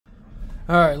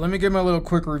Alright, let me give my little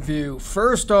quick review.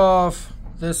 First off,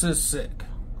 this is sick.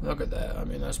 Look at that. I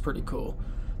mean, that's pretty cool.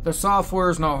 The software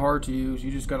is not hard to use.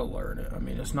 You just got to learn it. I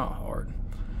mean, it's not hard.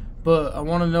 But I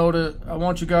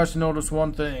want you guys to notice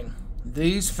one thing.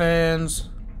 These fans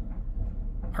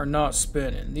are not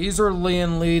spinning. These are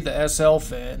Lian Li, the SL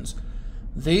fans.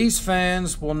 These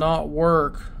fans will not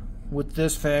work with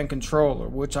this fan controller,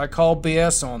 which I call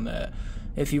BS on that.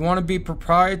 If you want to be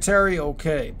proprietary,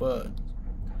 okay, but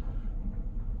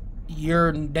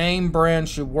your name brand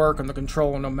should work on the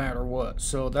controller no matter what.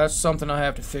 So that's something I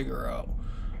have to figure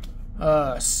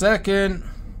out. Second,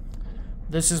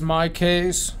 this is my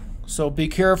case, so be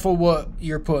careful what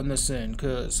you're putting this in,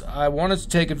 because I wanted to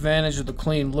take advantage of the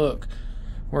clean look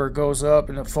where it goes up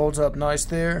and it folds up nice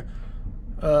there.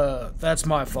 That's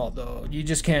my fault though. You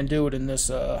just can't do it in this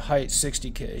height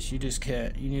 60 case. You just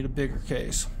can't. You need a bigger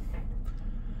case.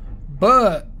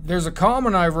 But there's a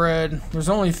comment I read. There's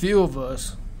only a few of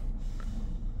us.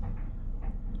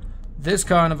 This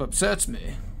kind of upsets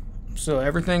me. So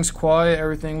everything's quiet,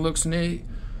 everything looks neat.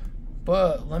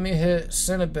 But let me hit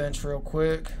Cinebench real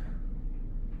quick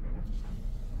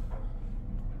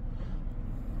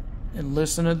and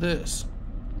listen to this.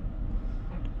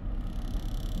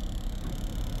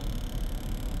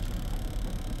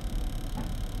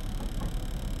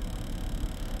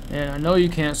 And I know you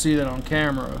can't see that on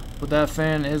camera, but that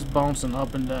fan is bouncing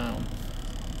up and down.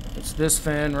 It's this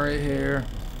fan right here.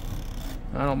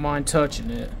 I don't mind touching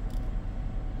it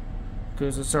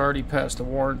because it's already past the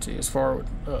warranty as far as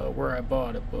where I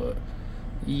bought it. But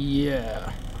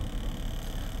yeah,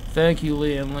 thank you,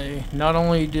 Lian Li. Not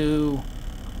only do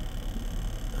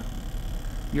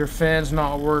your fans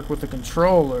not work with the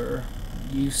controller,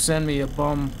 you send me a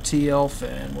bum TL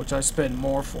fan, which I spend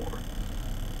more for.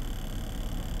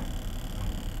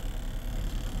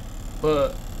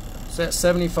 But it's at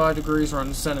 75 degrees on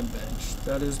the Cinebench.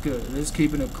 That is good. It is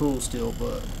keeping it cool still,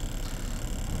 but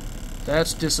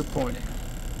that's disappointing.